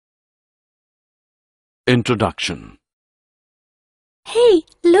Introduction. Hey,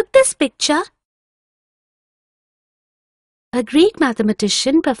 look this picture. A Greek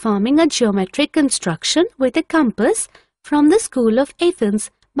mathematician performing a geometric construction with a compass from the School of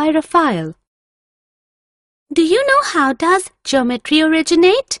Athens by Raphael. Do you know how does geometry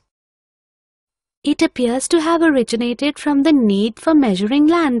originate? It appears to have originated from the need for measuring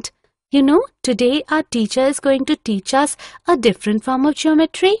land. You know, today our teacher is going to teach us a different form of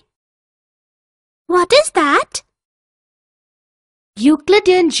geometry. What is that?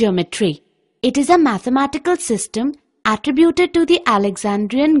 Euclidean geometry. It is a mathematical system attributed to the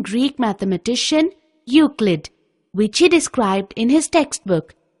Alexandrian Greek mathematician Euclid, which he described in his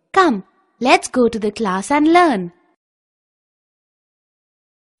textbook. Come, let's go to the class and learn.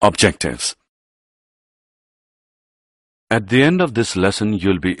 Objectives. At the end of this lesson,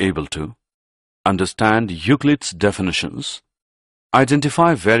 you'll be able to understand Euclid's definitions,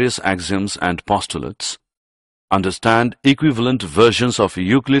 identify various axioms and postulates, understand equivalent versions of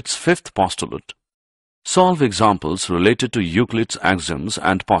Euclid's fifth postulate, solve examples related to Euclid's axioms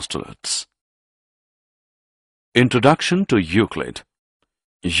and postulates. Introduction to Euclid.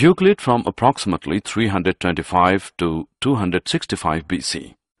 Euclid from approximately 325 to 265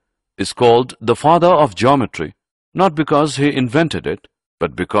 BC is called the father of geometry, not because he invented it,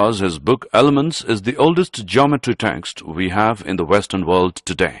 but because his book Elements is the oldest geometry text we have in the Western world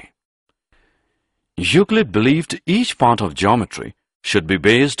today. Euclid believed each part of geometry should be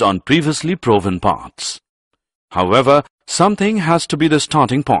based on previously proven parts. However, something has to be the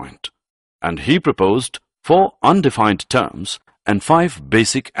starting point, and he proposed 4 undefined terms and 5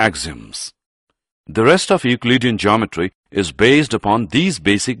 basic axioms. The rest of Euclidean geometry is based upon these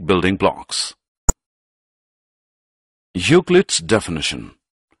basic building blocks. Euclid's definition.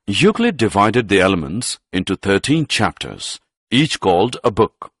 Euclid divided the elements into 13 chapters, each called a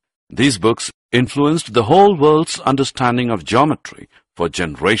book. These books influenced the whole world's understanding of geometry for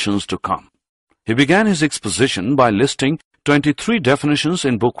generations to come. He began his exposition by listing 23 definitions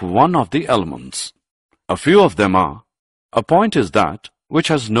in Book 1 of the Elements. A few of them are: a point is that which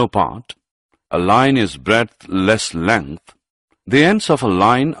has no part, a line is breadth less length, the ends of a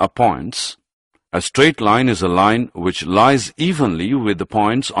line are points, a straight line is a line which lies evenly with the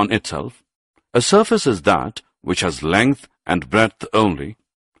points on itself, a surface is that which has length and breadth only,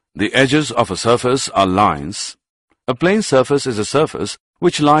 the edges of a surface are lines, a plane surface is a surface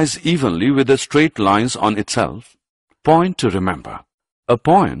which lies evenly with the straight lines on itself. Point to remember. A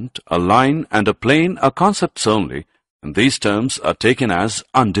point, a line, and a plane are concepts only, and these terms are taken as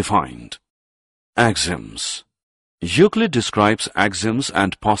undefined. Axioms. Euclid describes axioms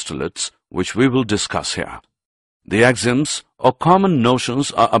and postulates which we will discuss here. The axioms or common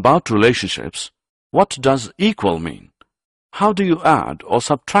notions are about relationships. What does equal mean? How do you add or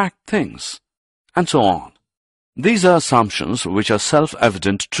subtract things? And so on. These are assumptions which are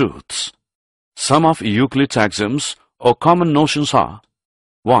self-evident truths. Some of Euclid's axioms or common notions are: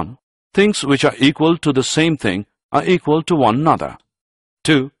 1. Things which are equal to the same thing are equal to one another.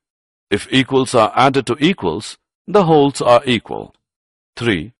 2. If equals are added to equals, the wholes are equal.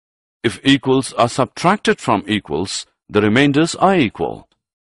 3. If equals are subtracted from equals, the remainders are equal.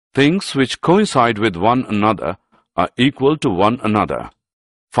 Things which coincide with one another are equal to one another.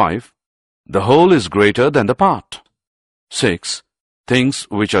 5. The whole is greater than the part. 6. Things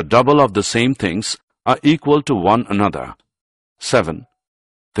which are double of the same things are equal to one another. 7.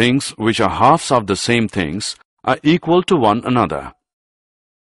 Things which are halves of the same things are equal to one another.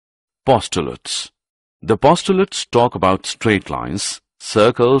 Postulates. The postulates talk about straight lines,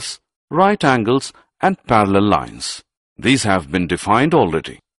 circles, right angles, and parallel lines. These have been defined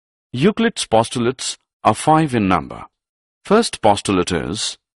already. Euclid's postulates are 5 in number. First postulate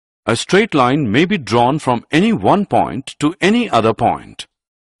is: a straight line may be drawn from any one point to any other point.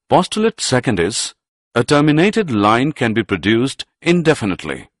 Postulate second is: a terminated line can be produced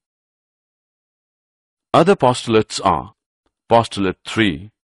indefinitely. Other postulates are: postulate 3,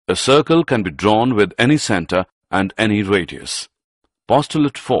 a circle can be drawn with any center and any radius.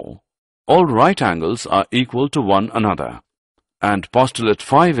 Postulate 4, all right angles are equal to one another. And postulate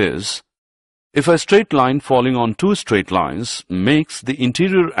 5 is: if a straight line falling on 2 straight lines makes the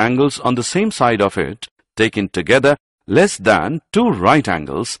interior angles on the same side of it, taken together, less than 2 right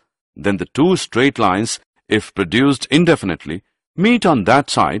angles, then the 2 straight lines, if produced indefinitely, meet on that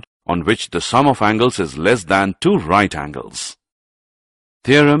side on which the sum of angles is less than 2 right angles.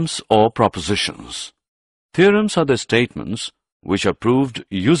 Theorems or propositions. Theorems are the statements which are proved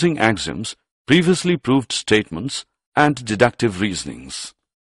using axioms, previously proved statements, and deductive reasonings.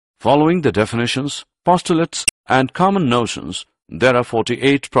 Following the definitions, postulates, and common notions, there are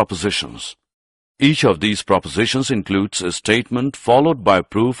 48 propositions. Each of these propositions includes a statement followed by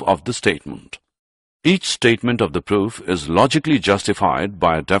proof of the statement. Each statement of the proof is logically justified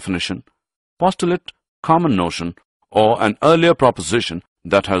by a definition, postulate, common notion, or an earlier proposition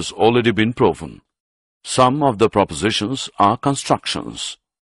that has already been proven. Some of the propositions are constructions.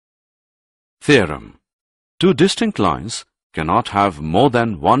 Theorem. Two distinct lines cannot have more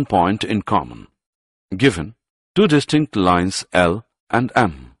than one point in common. Given two distinct lines L and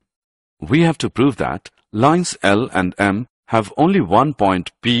M. We have to prove that lines L and M have only one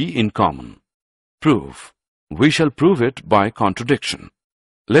point P in common. Proof. We shall prove it by contradiction.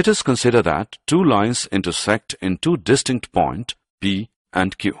 Let us consider that two lines intersect in two distinct points P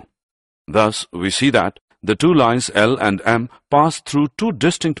and Q. Thus, we see that the two lines L and M pass through two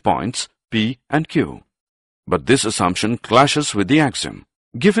distinct points P and Q. But this assumption clashes with the axiom.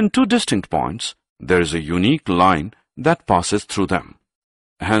 Given two distinct points, there is a unique line that passes through them.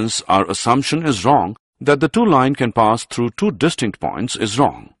 Hence, our assumption is wrong that the two lines can pass through two distinct points is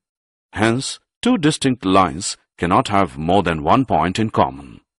wrong. Hence, two distinct lines cannot have more than one point in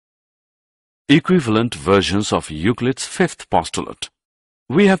common. Equivalent versions of Euclid's fifth postulate.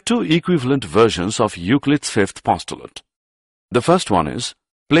 We have two equivalent versions of Euclid's fifth postulate. The first one is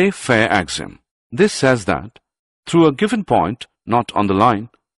play fair axiom. This says that through a given point, not on the line,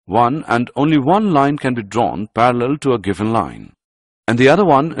 one and only one line can be drawn parallel to a given line. And the other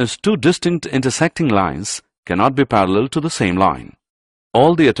one is two distinct intersecting lines cannot be parallel to the same line.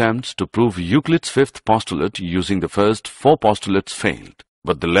 All the attempts to prove Euclid's fifth postulate using the first four postulates failed,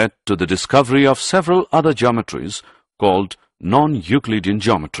 but they led to the discovery of several other geometries called non-Euclidean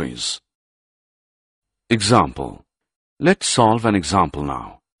geometries. Example. Let's solve an example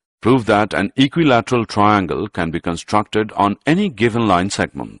now. Prove that an equilateral triangle can be constructed on any given line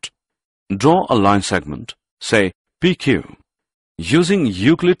segment. Draw a line segment, say PQ. Using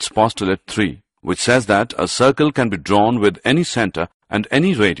Euclid's postulate 3, which says that a circle can be drawn with any center and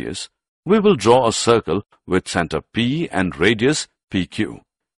any radius, we will draw a circle with center P and radius PQ.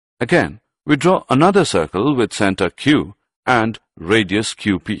 Again, we draw another circle with center Q and radius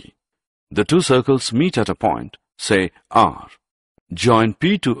QP. The two circles meet at a point, say R. Join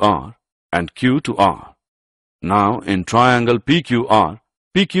P to R and Q to R. Now in triangle PQR,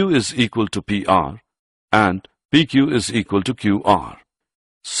 PQ is equal to PR and PQ is equal to QR.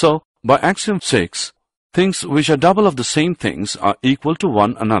 So, by axiom 6, things which are double of the same things are equal to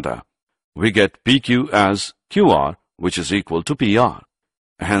one another. We get PQ as QR, which is equal to PR.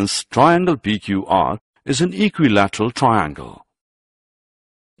 Hence, triangle PQR is an equilateral triangle.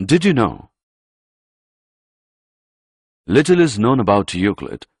 Did you know? Little is known about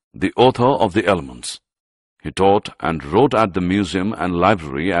Euclid, the author of the Elements. He taught and wrote at the museum and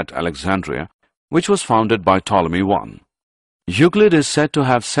library at Alexandria, which was founded by Ptolemy I. Euclid is said to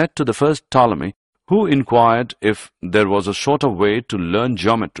have said to the first Ptolemy, who inquired if there was a shorter way to learn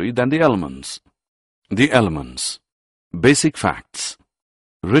geometry than the Elements. The Elements. Basic facts.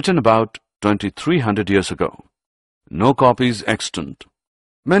 Written about 2300 years ago. No copies extant.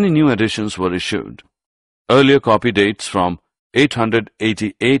 Many new editions were issued. Earlier copy dates from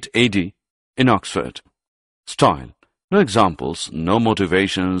 888 AD in Oxford. Style. No examples, no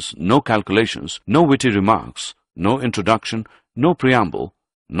motivations, no calculations, no witty remarks, no introduction, no preamble,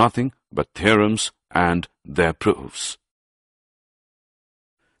 nothing but theorems and their proofs.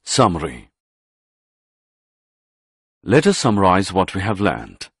 Summary. Let us summarize what we have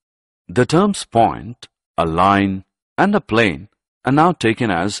learned. The terms point, a line, and a plane are now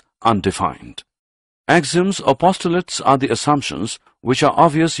taken as undefined. Axioms or postulates are the assumptions which are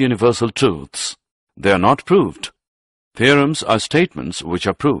obvious universal truths. They are not proved. Theorems are statements which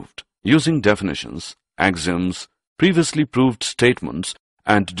are proved using definitions, axioms, previously proved statements,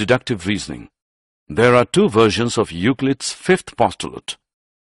 and deductive reasoning. There are two versions of Euclid's fifth postulate.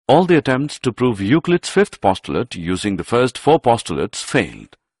 All the attempts to prove Euclid's fifth postulate using the first four postulates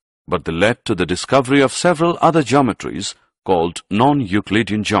failed, but they led to the discovery of several other geometries called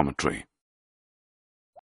non-Euclidean geometry.